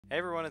Hey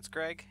everyone, it's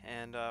Greg,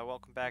 and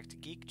welcome back to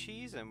Geek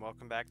Cheese, and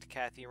welcome back to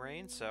Kathy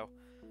Rain. So,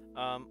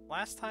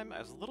 last time I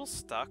was a little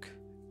stuck,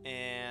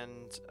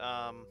 and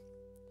I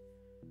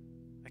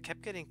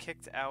kept getting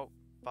kicked out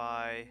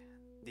by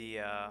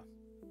the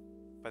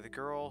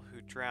girl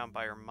who drowned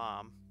by her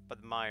mom, by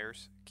the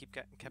Myers.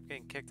 Kept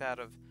getting kicked out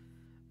of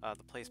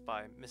the place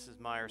by Mrs.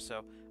 Myers. So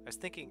I was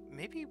thinking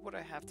maybe what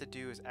I have to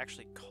do is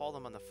actually call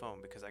them on the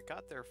phone because I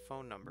got their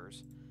phone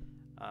numbers.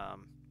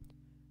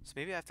 So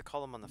maybe I have to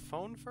call them on the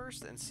phone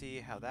first and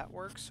see how that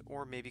works,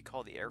 or maybe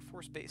call the Air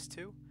Force Base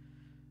too.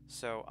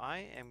 So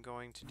I am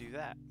going to do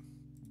that.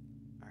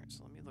 Alright,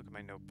 so let me look at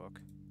my notebook.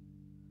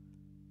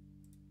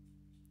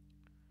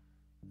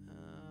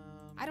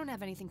 I don't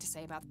have anything to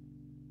say about...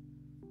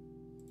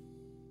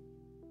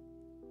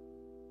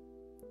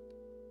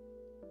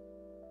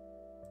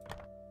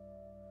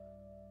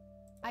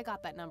 I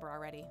got that number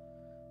already.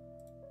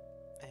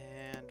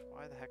 And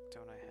why the heck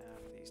don't I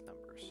have these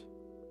numbers?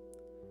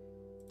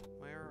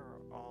 Where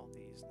are all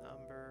these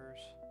numbers?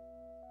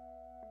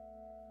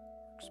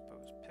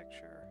 Exposed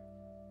picture.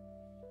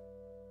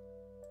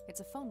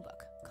 It's a phone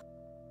book.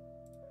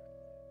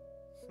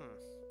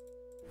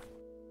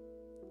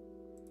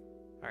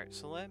 Alright,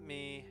 so let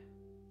me...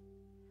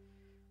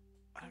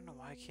 I don't know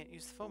why I can't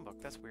use the phone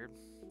book. That's weird.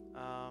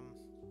 Why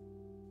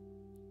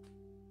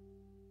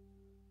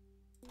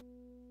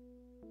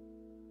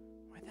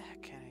the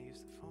heck can't I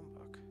use the phone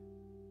book?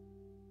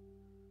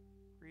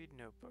 Read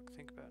notebook.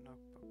 Think about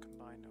notebook.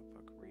 Combine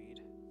notebook. Read.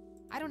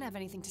 I don't have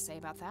anything to say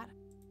about that.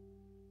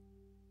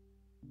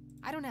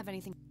 I don't have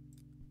anything...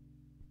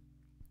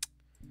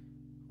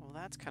 Well,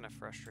 that's kind of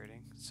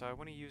frustrating. So I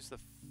want to use the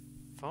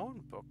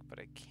phone book, but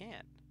I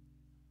can't.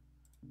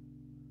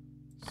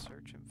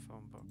 Search in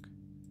phone book.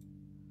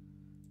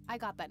 I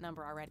got that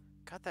number already.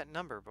 Got that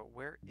number, but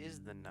where is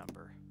the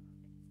number?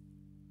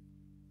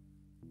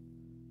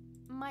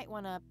 Might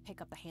want to pick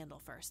up the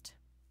handle first.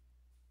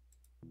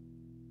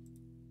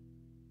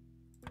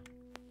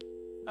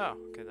 Oh,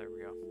 okay, there we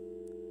go.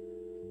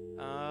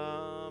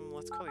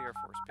 Let's call the Air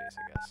Force Base,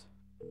 I guess.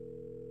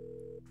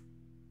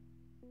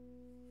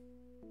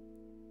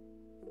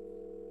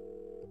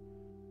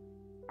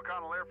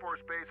 McConnell Air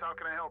Force Base, how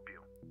can I help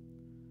you?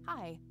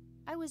 Hi.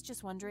 I was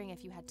just wondering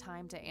if you had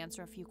time to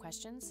answer a few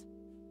questions.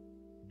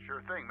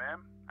 Sure thing,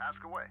 ma'am.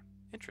 Ask away.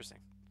 Interesting.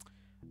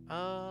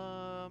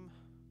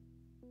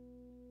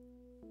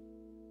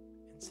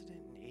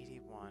 Incident in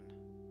 81.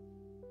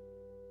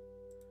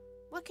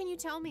 What can you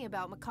tell me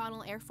about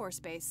McConnell Air Force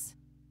Base?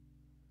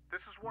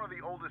 This is one of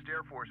the oldest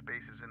Air Force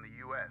bases in the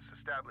U.S.,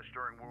 established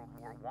during World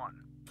War I.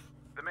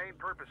 The main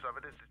purpose of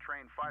it is to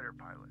train fighter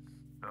pilots.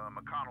 The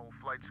McConnell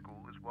Flight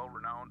School is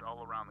well-renowned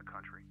all around the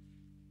country.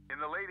 In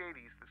the late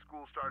 80s, the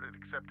school started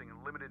accepting a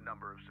limited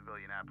number of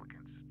civilian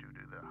applicants due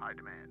to the high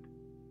demand.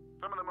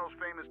 Some of the most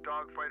famous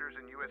dogfighters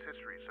in U.S.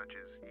 history, such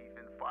as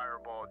Ethan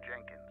Fireball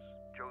Jenkins,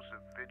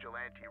 Joseph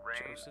Vigilante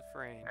Rain,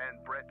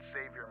 and Brett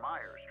Savior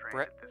Myers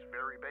trained at this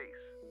very base.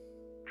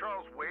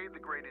 Charles Wade,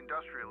 the great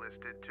industrialist,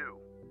 did too.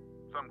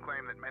 Some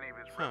claim that many of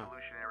his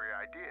revolutionary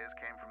ideas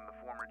came from the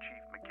former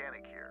chief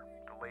mechanic here,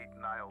 the late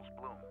Niles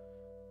Bloom.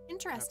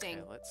 Interesting.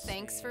 Okay, let's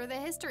Thanks see. for the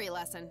history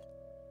lesson.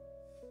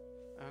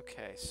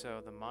 Okay, so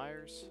the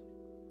Myers...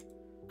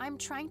 I'm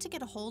trying to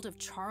get a hold of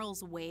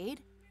Charles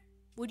Wade.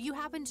 Would you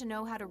happen to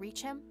know how to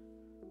reach him?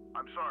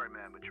 I'm sorry,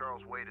 ma'am, but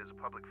Charles Wade is a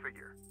public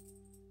figure.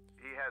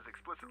 He has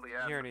explicitly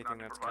asked Hear us not anything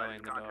to that's provide calling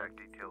his the dog? contact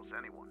details to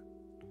anyone.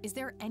 Is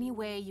there any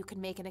way you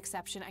can make an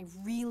exception? I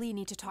really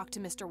need to talk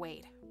to Mr.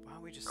 Wade. Why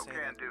don't we just No say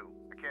can that? do.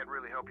 I can't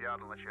really help you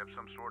out unless you have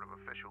some sort of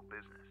official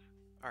business.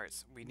 Alright,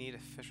 so we need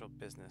official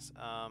business.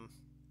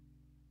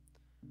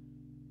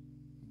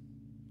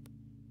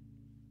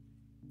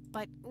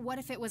 But what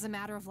if it was a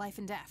matter of life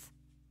and death?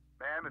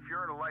 Ma'am, if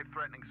you're in a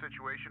life-threatening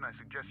situation, I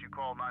suggest you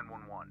call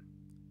 911.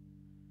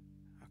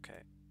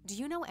 Okay. Do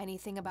you know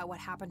anything about what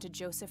happened to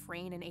Joseph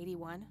Rain in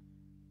 81?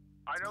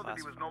 I know that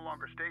he was classified. no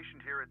longer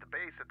stationed here at the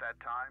base at that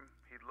time.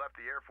 He'd left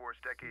the Air Force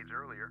decades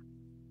earlier.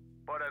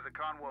 But as a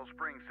Conwell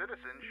Springs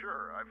citizen,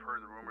 sure, I've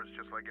heard the rumors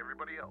just like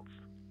everybody else.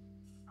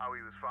 How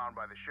he was found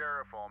by the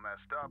sheriff all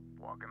messed up,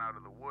 walking out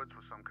of the woods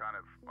with some kind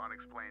of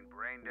unexplained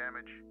brain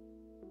damage.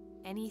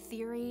 Any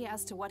theory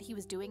as to what he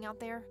was doing out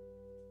there?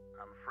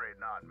 I'm afraid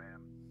not,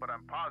 ma'am. But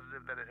I'm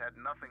positive that it had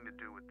nothing to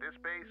do with this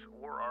base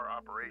or our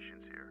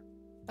operations here.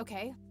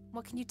 Okay,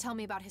 what can you tell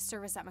me about his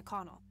service at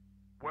McConnell?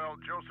 Well,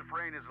 Joseph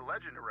Rain is a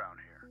legend around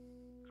here.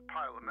 His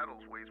pile of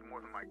medals weighs more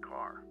than my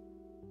car.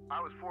 I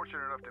was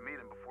fortunate enough to meet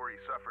him before he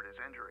suffered his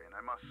injury, and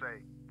I must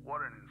say,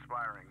 what an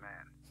inspiring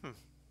man.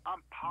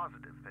 I'm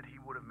positive that he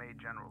would have made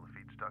general if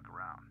he'd stuck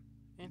around.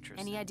 Interesting.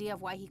 Any idea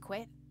of why he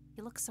quit?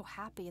 He looks so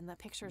happy in the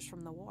pictures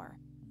from the war.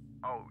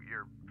 Oh,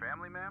 your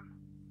family, ma'am?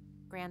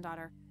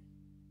 Granddaughter.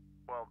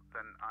 Well,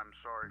 then I'm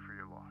sorry for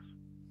your loss.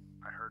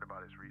 I heard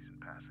about his recent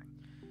passing.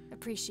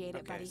 Appreciate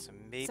it, Okay, buddy. so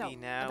maybe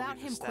now about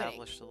we've him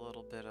established a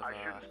little bit of I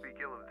shouldn't speak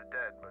ill of the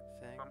dead, but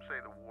thing. some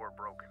say the war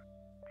broke him.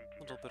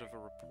 A little bit of a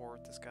rapport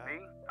with this guy.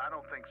 Me? I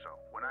don't think so.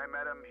 When I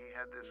met him, he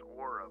had this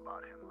aura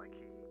about him, like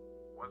he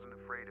wasn't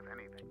afraid of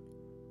anything.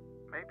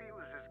 Maybe it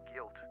was just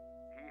guilt.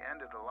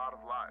 ended a lot of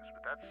lives,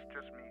 but that's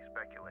just me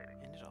speculating.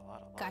 Ended a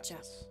lot of Gotcha.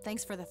 lives.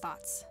 Thanks for the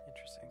thoughts.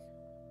 Interesting.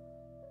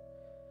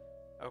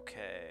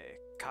 Okay,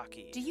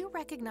 cocky. Do you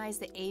recognize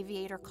the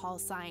aviator call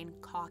sign,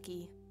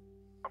 Cocky?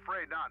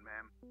 Afraid not,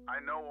 ma'am. I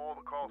know all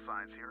the call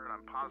signs here, and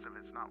I'm positive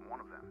it's not one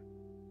of them.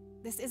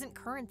 This isn't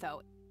current,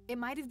 though. It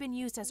might have been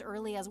used as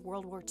early as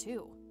World War II.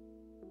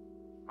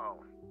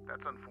 Oh,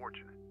 that's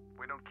unfortunate.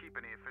 We don't keep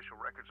any official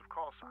records of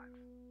call signs.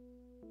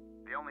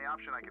 The only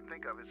option I can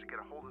think of is to get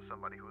a hold of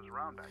somebody who was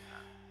around back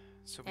then.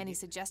 So Any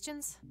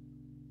suggestions?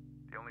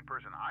 The only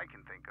person I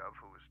can think of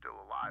who is still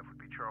alive would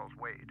be Charles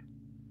Wade.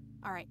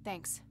 All right,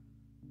 thanks.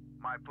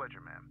 My pleasure,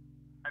 ma'am.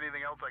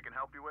 Anything else I can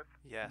help you with?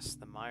 Yes,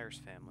 the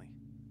Myers family.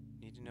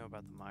 Need to know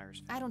about the Myers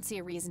family. I don't see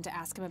a reason to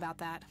ask him about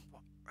that.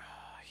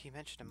 He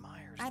mentioned a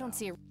Myers. I don't though.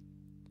 see a...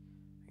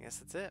 I guess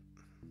that's it.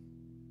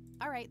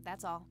 All right,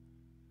 that's all.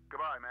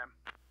 Goodbye, ma'am.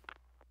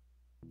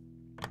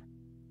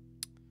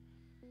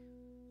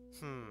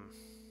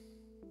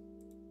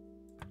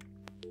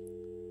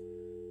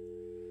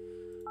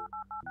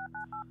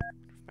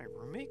 If my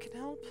roommate can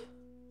help?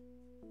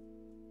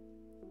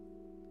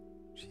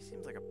 She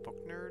seems like a book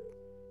nerd,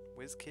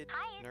 whiz kid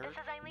Hi, nerd. this is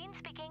Eileen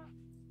speaking.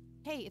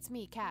 Hey, it's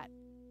me, Kat.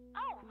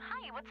 Oh,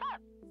 hi, what's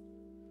up?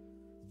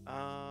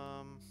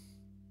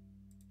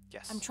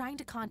 Yes. I'm trying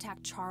to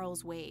contact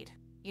Charles Wade.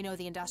 You know,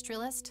 the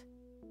industrialist?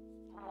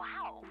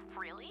 Wow,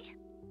 really?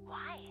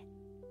 Why?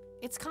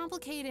 It's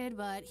complicated,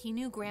 but he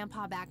knew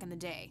Grandpa back in the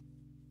day.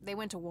 They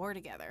went to war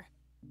together.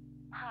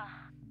 Huh.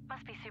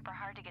 Must be super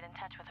hard to get in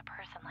touch with a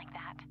person like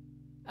that.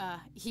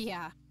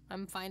 Yeah,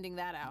 I'm finding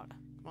that out.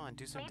 Come on,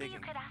 do some Maybe digging. you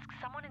could ask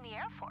someone in the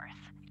Air Force.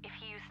 If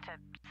he used to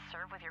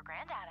serve with your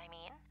granddad, I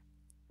mean.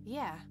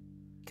 Yeah,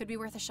 could be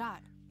worth a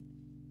shot.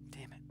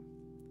 Damn it.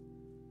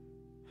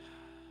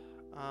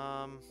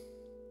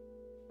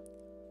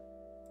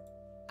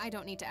 I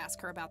don't need to ask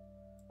her about...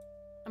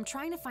 I'm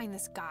trying to find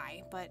this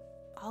guy, but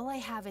all I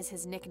have is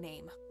his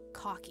nickname,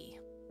 Cocky.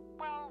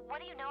 Well,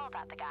 what do you know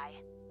about the guy?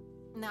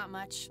 Not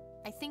much.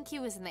 I think he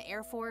was in the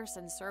Air Force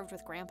and served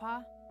with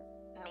Grandpa.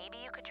 Maybe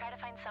you could try to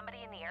find somebody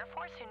in the Air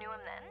Force who knew him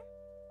then?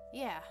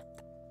 Yeah.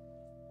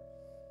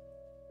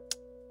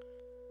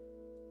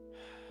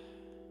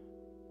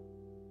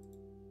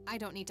 I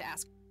don't need to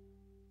ask.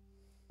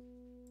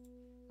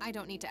 I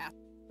don't need to ask.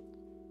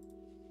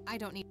 I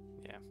don't need...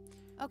 Yeah.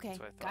 Okay, That's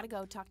what I thought. gotta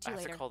go. Talk to I you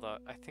have later. to call the.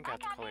 I think I have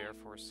to call the Air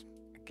Force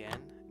again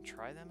and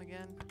try them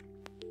again.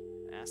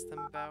 Ask them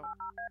about.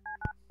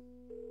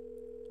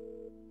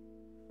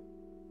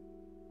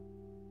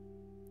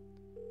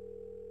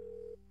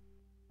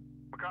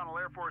 McConnell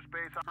Air Force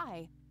Base.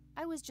 Hi.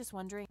 I was just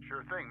wondering.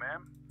 Sure thing,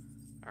 ma'am.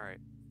 All right.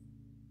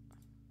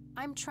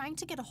 I'm trying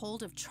to get a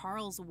hold of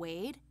Charles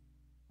Wade.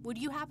 Would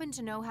you happen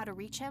to know how to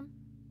reach him?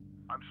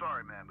 I'm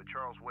sorry, ma'am, but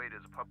Charles Wade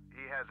is a pup.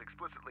 He has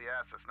explicitly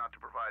asked us not to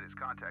provide his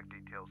contact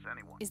details to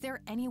anyone. Is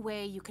there any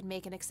way you could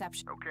make an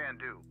exception? No can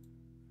do.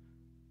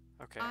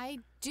 Okay. I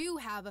do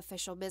have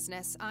official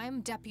business.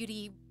 I'm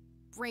Deputy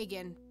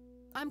Reagan.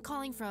 I'm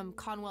calling from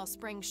Conwell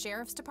Springs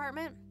Sheriff's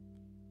Department.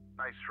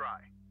 Nice try.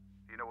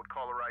 Do you know what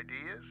caller ID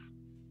is?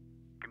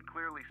 You can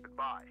clearly sit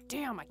by.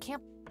 Damn, I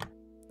can't...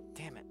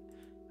 Damn it.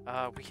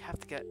 We have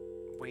to get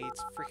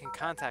Wade's freaking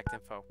contact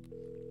info.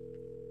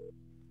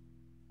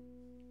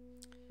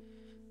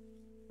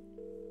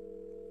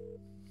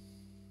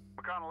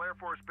 McConnell Air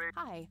Force Base.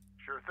 Hi.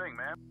 Sure thing,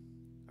 ma'am.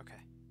 Okay.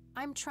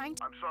 I'm trying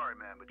to... I'm sorry,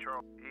 ma'am, but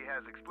Charles, he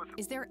has explicit.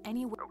 Is there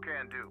any way... No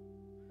can do.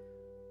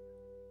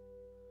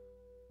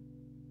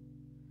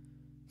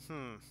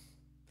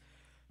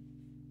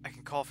 I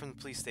can call from the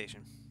police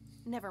station.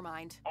 Never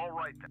mind. All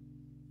right then.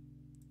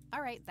 All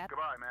right, that...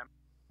 Goodbye,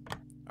 ma'am.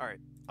 All right.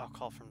 I'll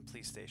call from the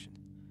police station.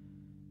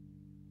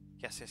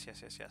 Yes.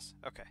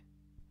 Okay.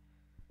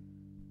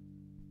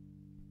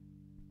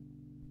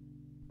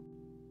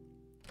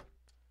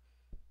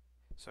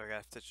 So I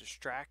have to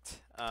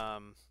distract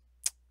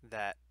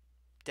that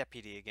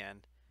deputy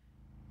again,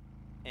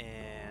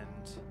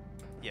 and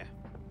yeah,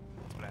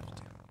 that's what I have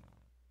to do.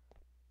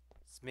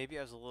 So maybe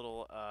I was a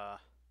little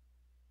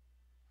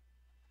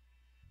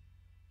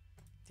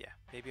yeah,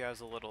 maybe I was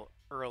a little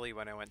early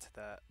when I went to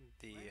the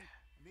Randy,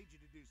 I need you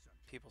to do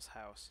something. people's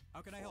house.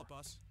 How can I help, before.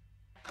 boss?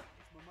 It's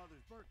my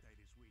mother's birthday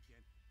this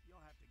weekend. You'll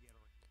have to get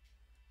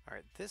her. All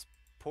right, this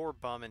poor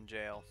bum in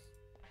jail.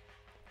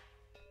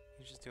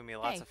 He's just doing me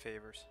lots Hey. of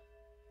favors.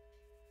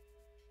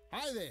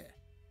 Hi there.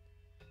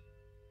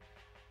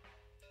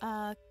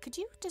 Could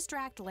you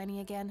distract Lenny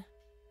again?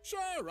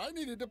 Sure, I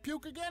needed to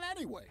puke again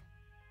anyway.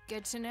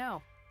 Good to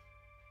know.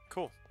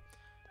 Cool. All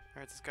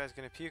right, this guy's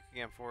gonna puke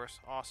again for us.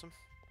 Awesome.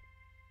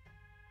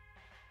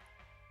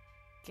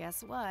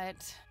 Guess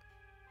what?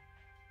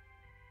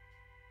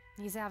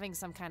 He's having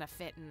some kind of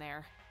fit in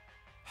there.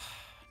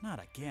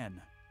 Not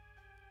again.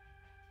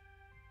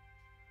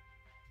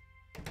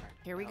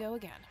 Here we Now- go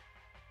again.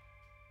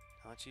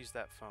 Now let's use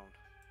that phone.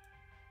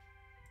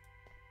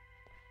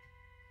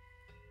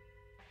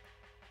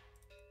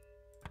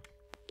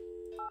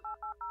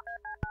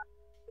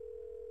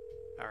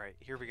 All right,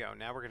 here we go.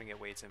 Now we're gonna get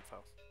Wade's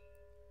info.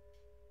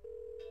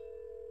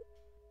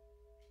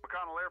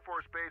 McConnell Air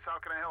Force Base, how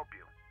can I help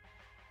you?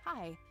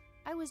 Hi.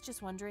 I was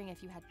just wondering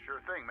if you had...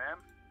 Sure thing, ma'am.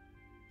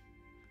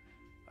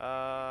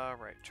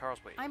 Right. Charles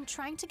Wade. I'm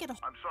trying to get a...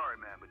 I'm sorry,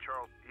 ma'am, but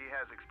Charles, he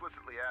has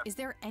explicitly asked... Is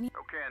there any...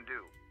 Oh, can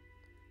do.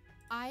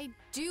 I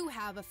do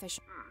have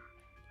official... I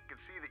can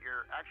see that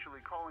you're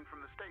actually calling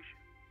from the station.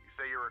 You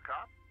say you're a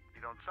cop?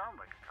 You don't sound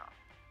like a cop.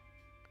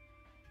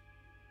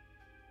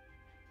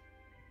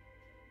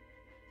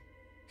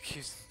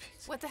 Excuse me.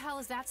 What the hell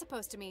is that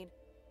supposed to mean?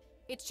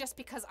 It's just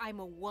because I'm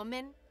a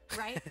woman,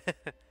 right?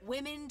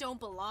 Women don't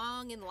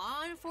belong in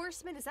law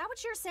enforcement? Is that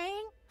what you're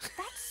saying?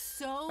 That's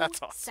so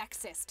That's awesome.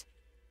 sexist.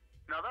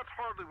 Now, that's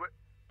hardly what...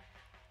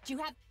 Do you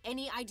have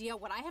any idea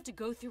what I have to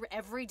go through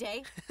every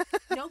day?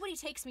 Nobody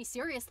takes me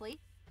seriously.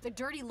 The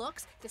dirty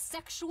looks, the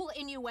sexual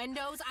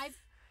innuendos,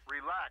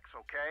 Relax,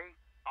 okay?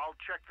 I'll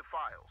check the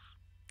files.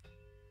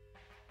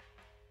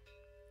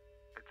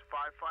 It's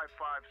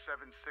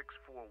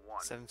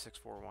 555-7641.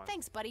 7641.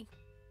 Thanks, buddy.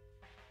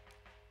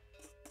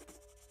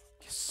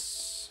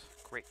 Yes.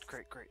 Great,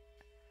 great, great.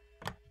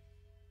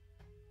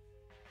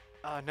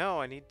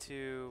 No, I need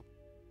to...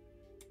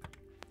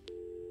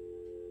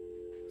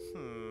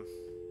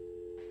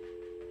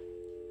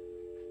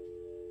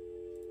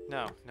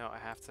 No, I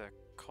have to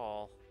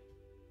call...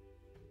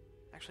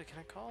 Actually, can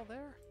I call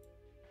there?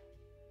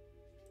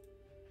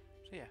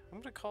 So yeah, I'm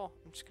gonna call.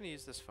 I'm just gonna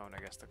use this phone, I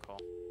guess, to call.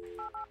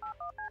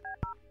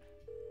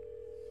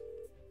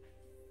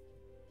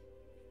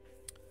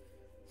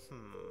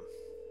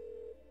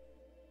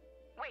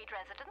 Wade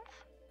residence?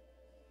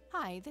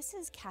 Hi, this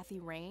is Kathy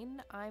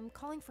Rain. I'm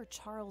calling for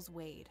Charles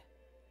Wade.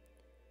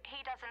 He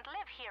doesn't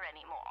live here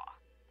anymore.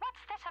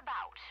 What's this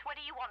about? What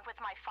do you want with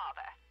my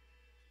father?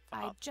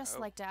 I'd just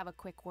oh. like to have a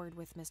quick word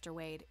with Mr.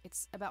 Wade.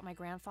 It's about my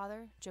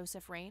grandfather,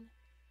 Joseph Rain.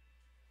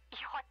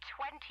 You're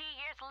 20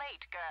 years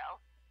late,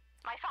 girl.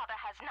 My father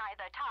has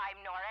neither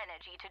time nor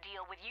energy to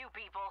deal with you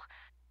people.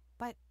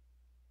 But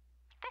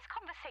This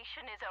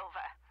conversation is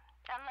over.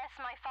 Unless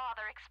my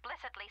father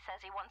explicitly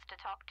says he wants to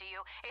talk to you,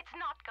 it's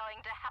not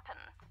going to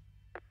happen.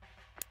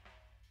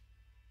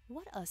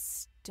 what a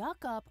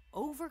stuck-up,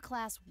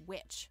 overclass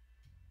witch.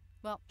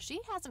 Well, she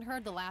hasn't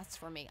heard the last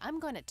from me. I'm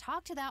going to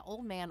talk to that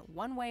old man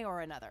one way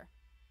or another.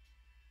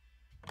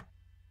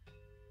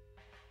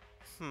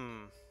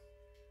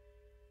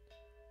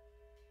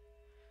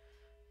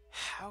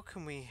 How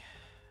can we...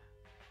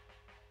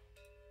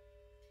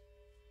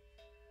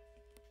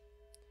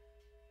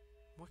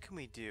 What can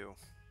we do?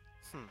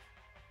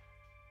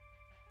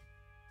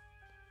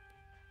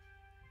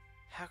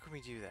 How can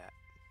we do that?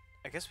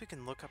 I guess we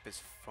can look up his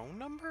phone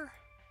number?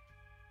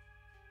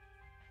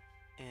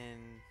 In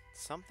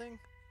something?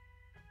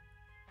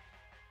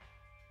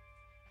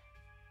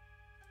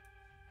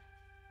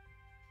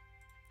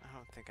 I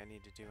don't think I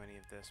need to do any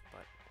of this,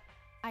 but...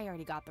 I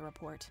already got the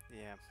report.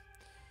 Yeah.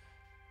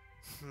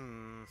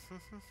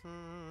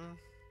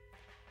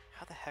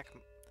 How the heck...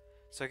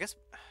 So I guess...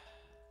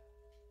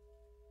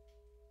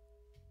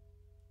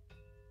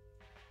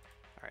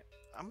 Alright,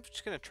 I'm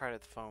just gonna try the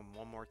phone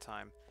one more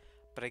time.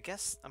 But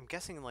I'm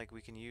guessing like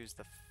we can use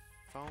the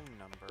phone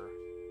number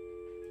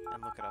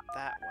and look it up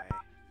that way.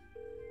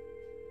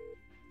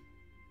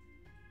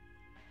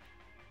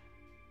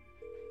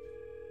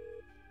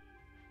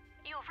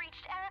 You've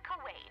reached Erica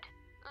Wade.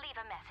 Leave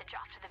a message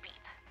after the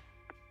beep.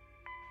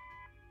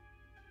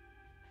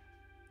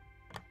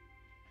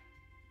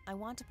 I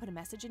want to put a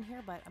message in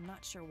here, but I'm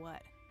not sure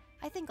what.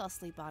 I think I'll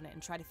sleep on it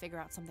and try to figure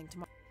out something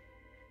tomorrow.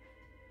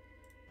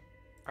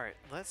 Alright,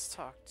 let's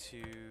talk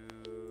to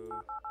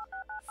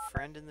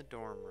friend in the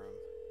dorm room.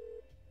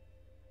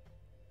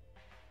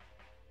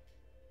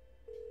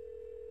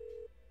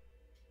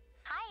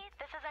 Hi,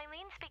 this is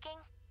Eileen speaking.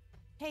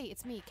 Hey,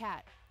 it's me,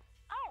 Kat.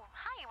 Oh,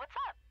 hi, what's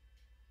up?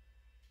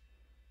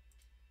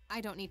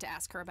 I don't need to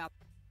ask her about...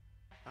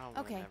 Oh,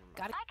 well, Okay, never mind.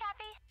 got it. Hi,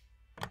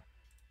 Kathy.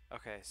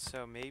 Okay,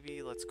 so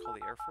maybe let's call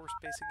the Air Force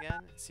Base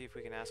again and see if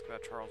we can ask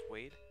about Charles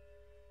Wade.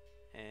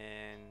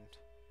 And...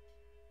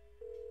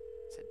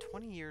 It said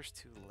 20 years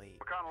too late.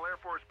 McConnell Air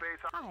Force Base,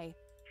 Hi,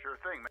 sure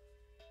thing, man.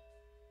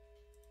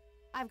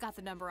 I've got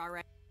the number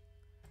already.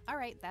 All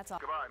right, that's all.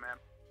 Goodbye, man.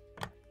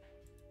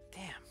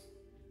 Damn.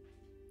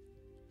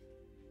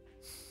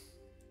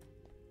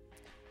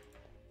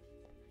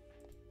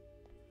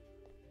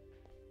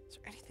 Is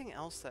there anything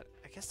else that...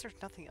 I guess there's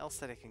nothing else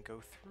that I can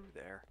go through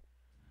there.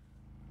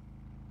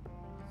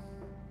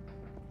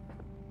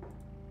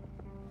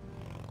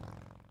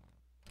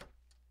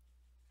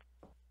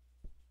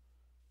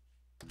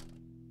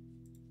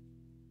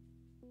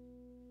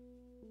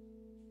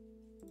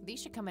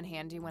 These should come in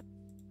handy when...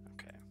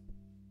 Okay.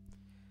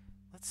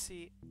 Let's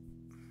see.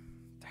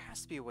 There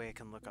has to be a way I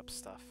can look up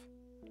stuff.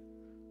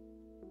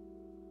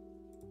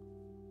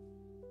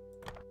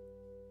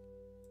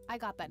 I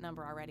got that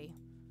number already.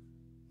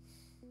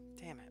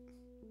 Damn it.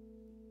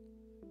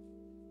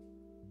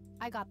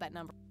 I got that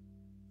number.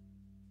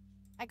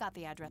 I got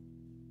the address.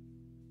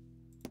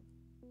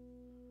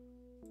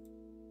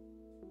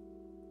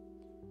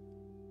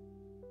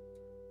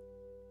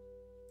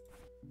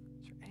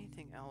 Is there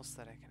anything else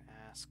that I can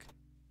ask?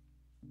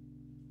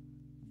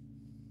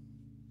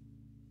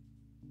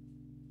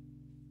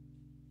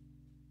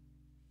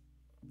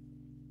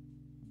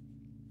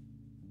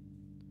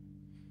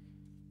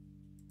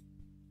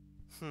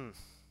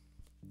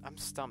 I'm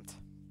stumped.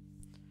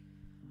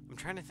 I'm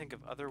trying to think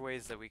of other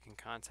ways that we can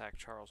contact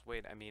Charles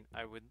Wade. I mean,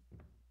 I would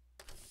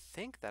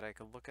think that I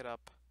could look it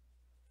up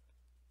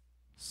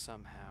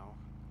somehow.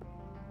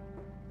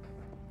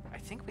 I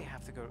think we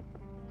have to go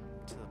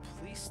to the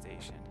police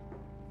station.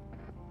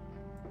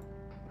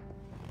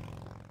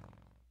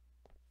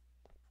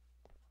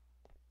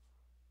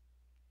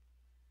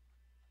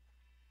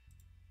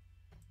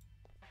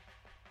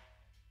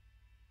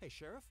 Hey,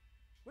 Sheriff,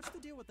 what's the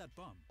deal with that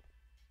bum?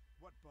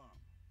 What bum?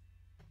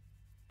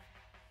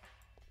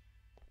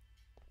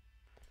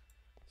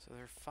 So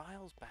there are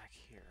files back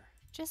here.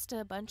 Just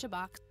a bunch of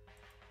box.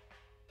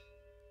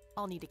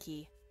 I'll need a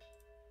key.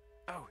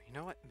 Oh, you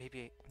know what?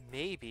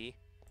 Maybe.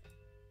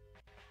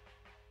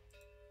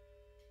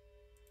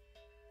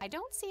 I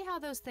don't see how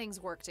those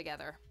things work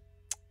together.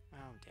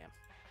 Oh, damn.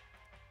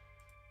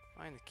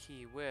 Find the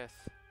key with.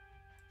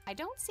 I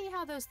don't see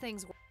how those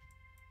things work.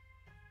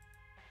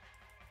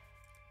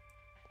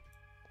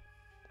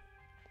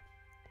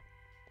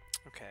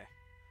 Okay.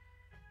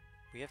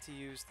 We have to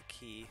use the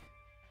key.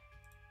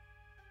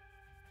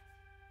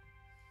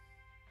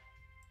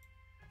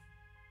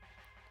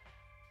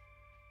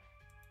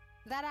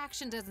 That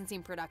action doesn't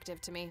seem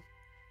productive to me.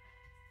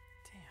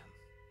 Damn.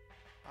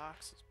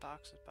 Boxes.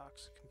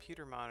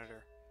 Computer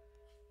monitor.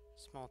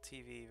 Small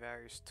TV,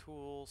 various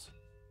tools.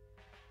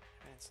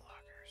 Evidence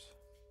lockers.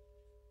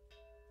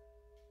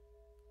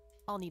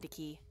 I'll need a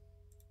key.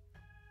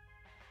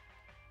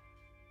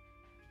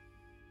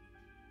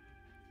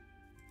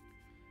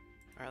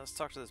 Alright, let's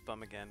talk to this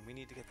bum again. We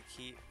need to get the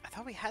key. I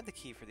thought we had the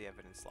key for the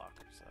evidence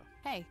locker, so.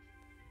 Hey,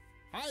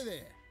 Hi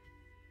there.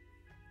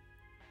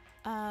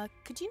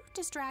 could you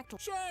distract?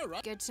 Sure,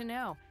 right. Good to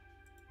know.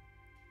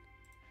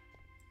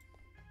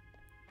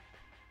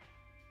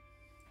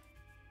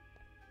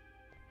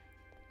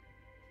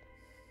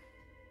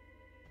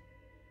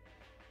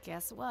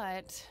 Guess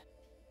what?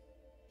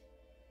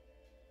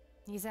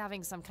 He's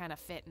having some kind of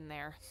fit in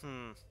there.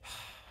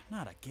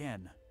 Not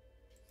again.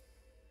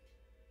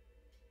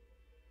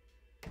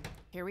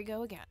 Here we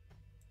go again.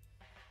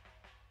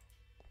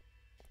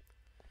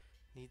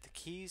 Need the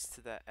keys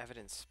to that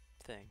evidence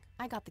thing.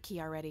 I got the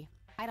key already.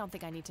 I don't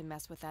think I need to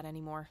mess with that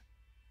anymore.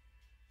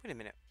 Wait a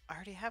minute. I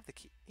already have the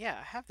key. Yeah,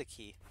 I have the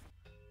key.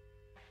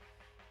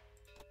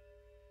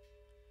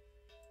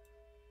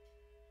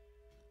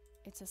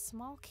 It's a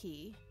small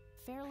key,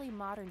 fairly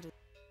modern.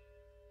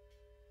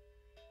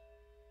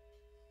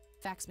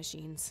 Fax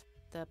machines,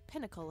 the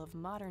pinnacle of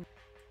modern.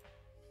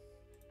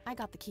 I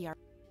got the key.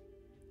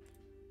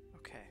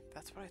 Okay,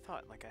 that's what I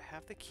thought. Like, I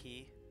have the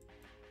key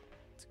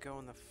to go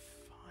in the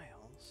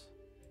files.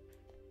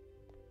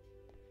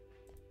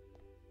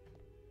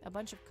 A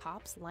bunch of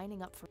cops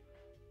lining up for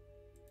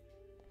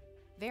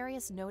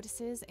various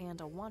notices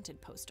and a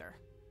wanted poster.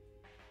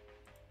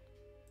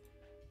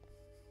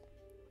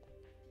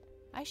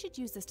 I should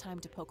use this time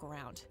to poke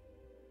around.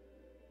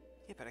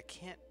 Yeah, but I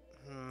can't.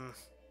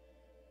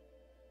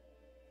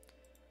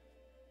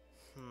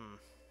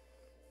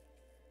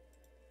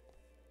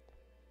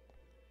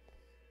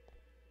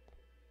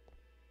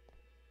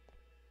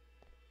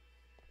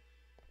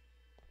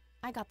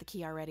 I got the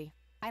key already.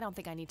 I don't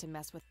think I need to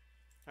mess with.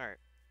 Alright,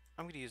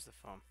 I'm going to use the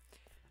phone.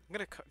 I'm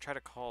going to try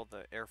to call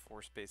the Air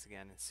Force Base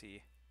again and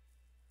see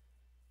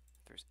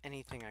if there's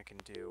anything I can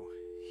do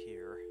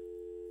here.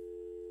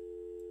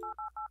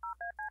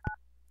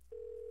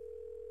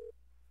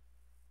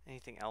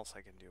 Anything else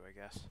I can do, I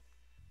guess.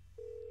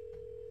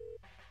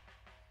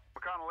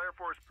 McConnell Air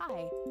Force.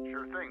 Hi,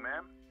 Sure thing,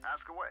 ma'am.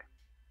 Ask away.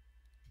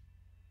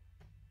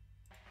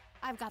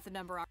 I've got the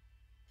number.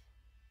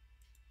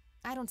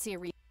 I don't see a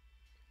reason.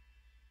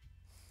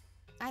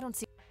 I don't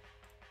see.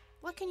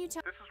 What can you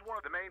tell? This is one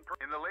of the main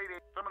in the late 80s,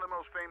 some of the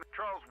most famous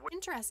Charles Wade.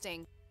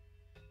 Interesting.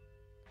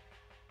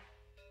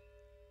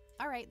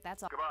 All right,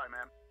 that's all. Goodbye,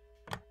 ma'am.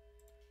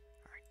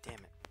 Alright, damn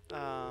it.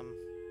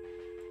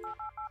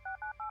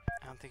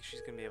 I don't think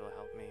she's gonna be able to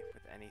help me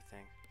with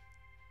anything.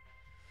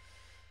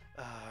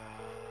 Hi,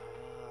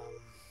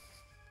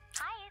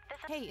 this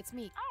is... Hey, it's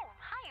me. Oh,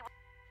 hi.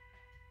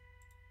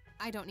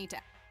 I don't need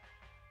to.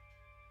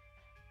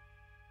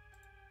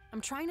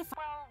 I'm trying to find.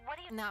 Well, what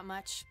do you... Not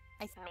much.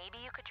 Maybe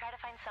you could try to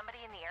find somebody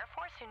in the Air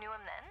Force who knew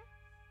him then?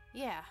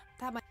 Yeah,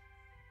 that might.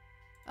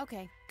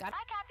 Okay, got it.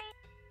 Bye, Kathy.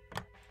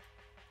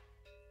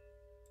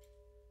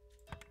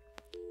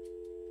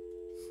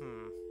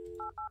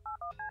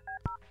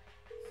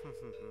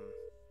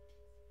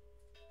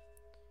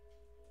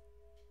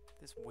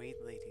 This Wade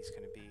lady's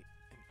gonna be.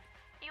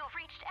 You've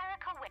reached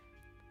Erica Witt.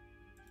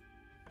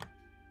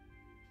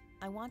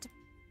 I want to.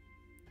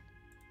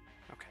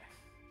 Okay.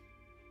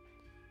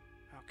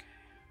 Okay.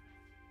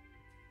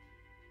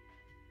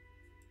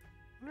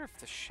 I wonder if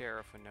the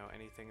sheriff would know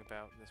anything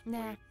about this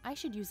Nah, Wade. I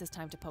should use this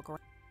time to poke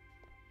around.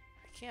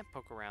 I can't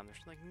poke around.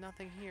 There's like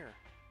nothing here.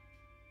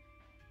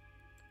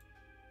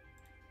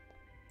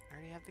 I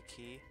already have the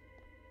key.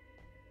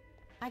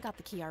 I got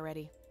the key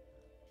already.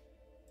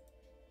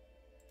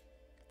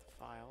 Get the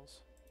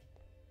files.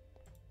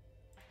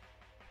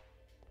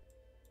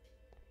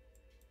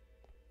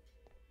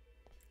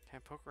 Can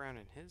I poke around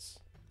in his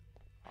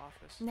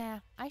office? Nah,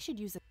 I should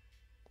use it.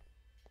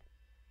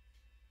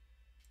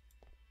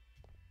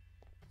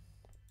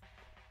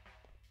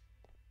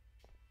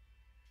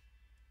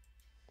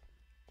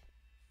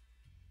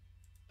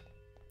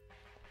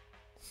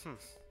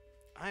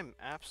 I'm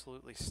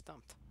absolutely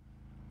stumped.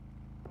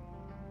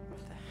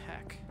 What the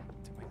heck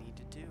do I need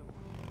to do?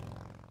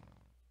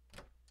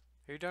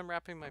 Are you done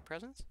wrapping my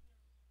presents?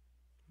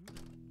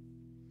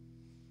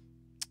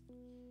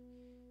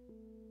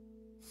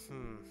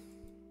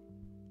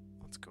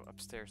 Let's go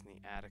upstairs in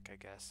the attic, I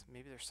guess.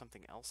 Maybe there's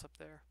something else up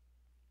there?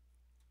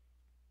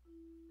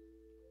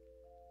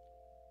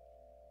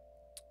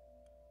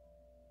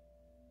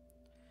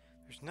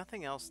 There's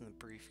nothing else in the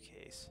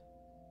briefcase.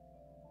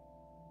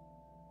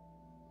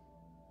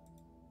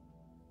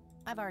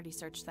 I've already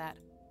searched that.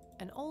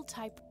 An old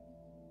type.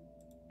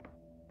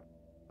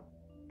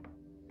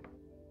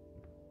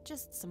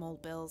 Just some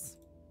old bills.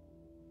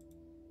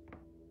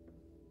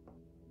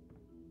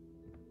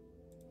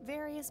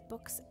 Various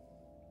books.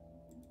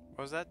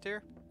 What was that,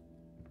 dear?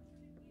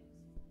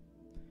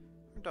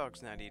 Our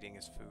dog's not eating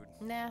his food.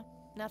 Nah,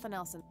 nothing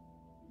else in.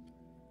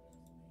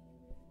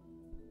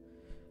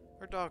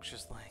 Our dog's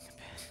just laying in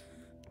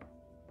bed.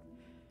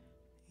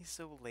 He's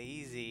so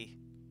lazy.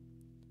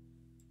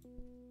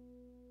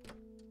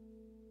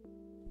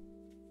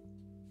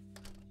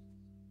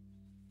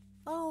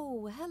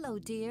 Oh, hello,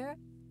 dear.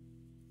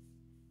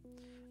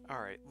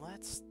 Alright,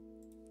 let's...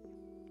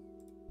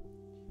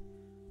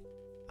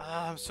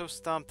 I'm so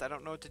stumped. I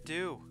don't know what to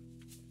do.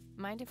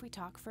 Mind if we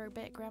talk for a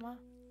bit, Grandma?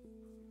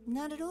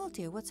 Not at all,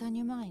 dear. What's on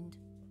your mind?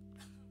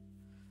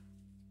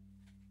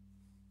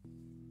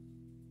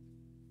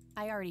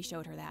 I already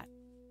showed her that.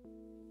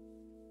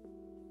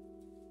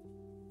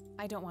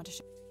 I don't want to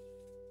show.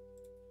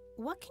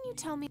 What can you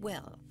tell me?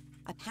 Well,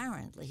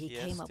 apparently he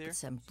Yes, came up dear? with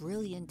some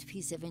brilliant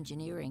piece of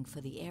engineering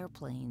for the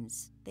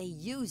airplanes. They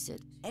use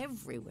it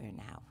everywhere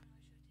now.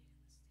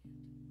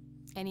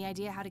 Any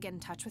idea how to get in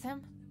touch with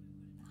him?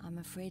 I'm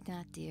afraid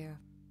not, dear.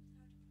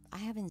 I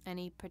haven't...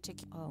 Any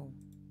particular... Oh.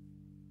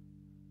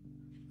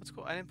 That's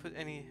cool. I didn't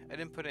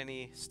put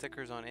any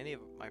stickers on any of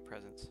my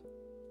presents.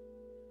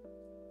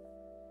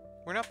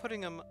 We're not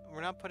putting them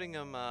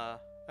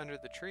under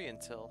the tree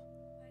until...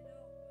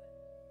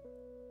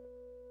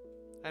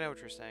 I know what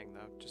you're saying,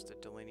 though, just to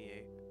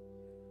delineate.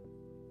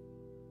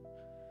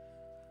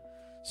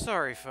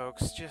 Sorry,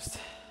 folks, just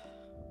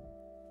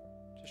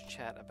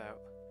chat about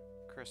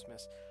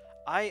Christmas.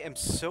 I am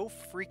so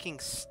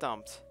freaking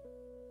stumped.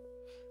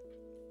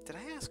 Did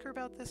I ask her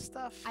about this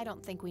stuff? I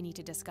don't think we need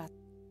to discuss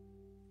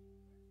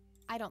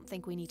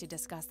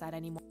that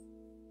anymore.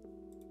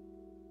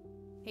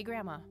 Hey,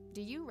 Grandma,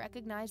 do you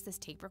recognize this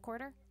tape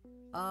recorder?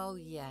 Oh,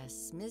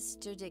 yes,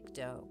 Mr.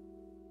 Dicto.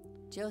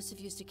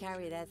 Joseph used to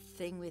carry that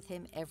thing with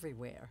him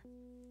everywhere.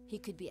 He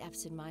could be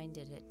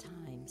absent-minded at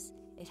times.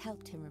 It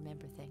helped him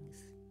remember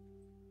things.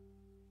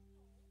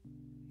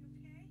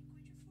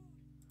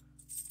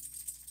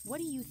 What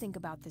do you think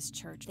about this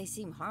church? They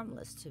seem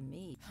harmless to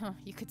me. Huh,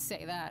 you could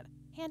say that.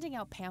 Handing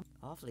out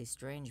Awfully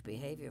strange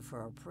behavior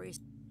for a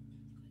priest.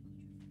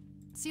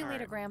 See you All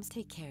later, right. Grams.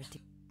 Take care.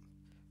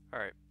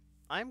 Alright,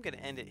 I'm gonna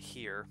end it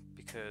here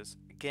because,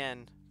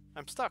 again,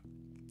 I'm stuck.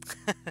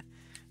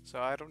 So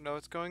I don't know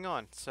what's going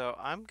on. So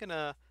I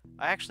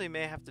actually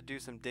may have to do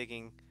some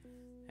digging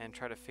and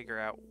try to figure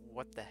out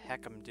what the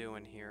heck I'm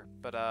doing here.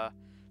 But,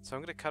 so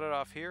I'm gonna cut it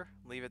off here,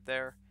 leave it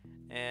there,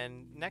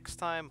 and next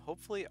time,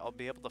 hopefully, I'll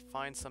be able to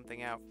find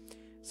something out.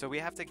 So we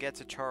have to get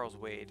to Charles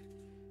Wade,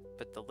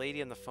 but the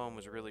lady on the phone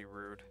was really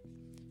rude.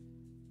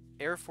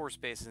 Air Force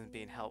Base isn't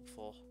being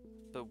helpful,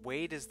 but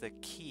Wade is the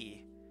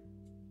key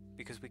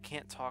because we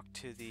can't talk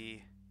to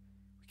the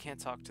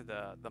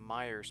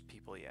Myers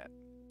people yet.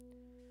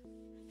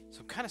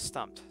 So I'm kind of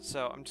stumped.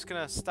 So I'm just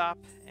gonna stop,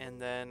 and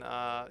then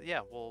yeah,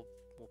 we'll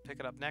pick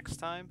it up next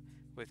time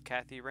with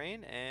Kathy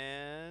Rain,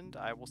 and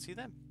I will see you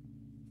then.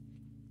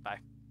 Bye.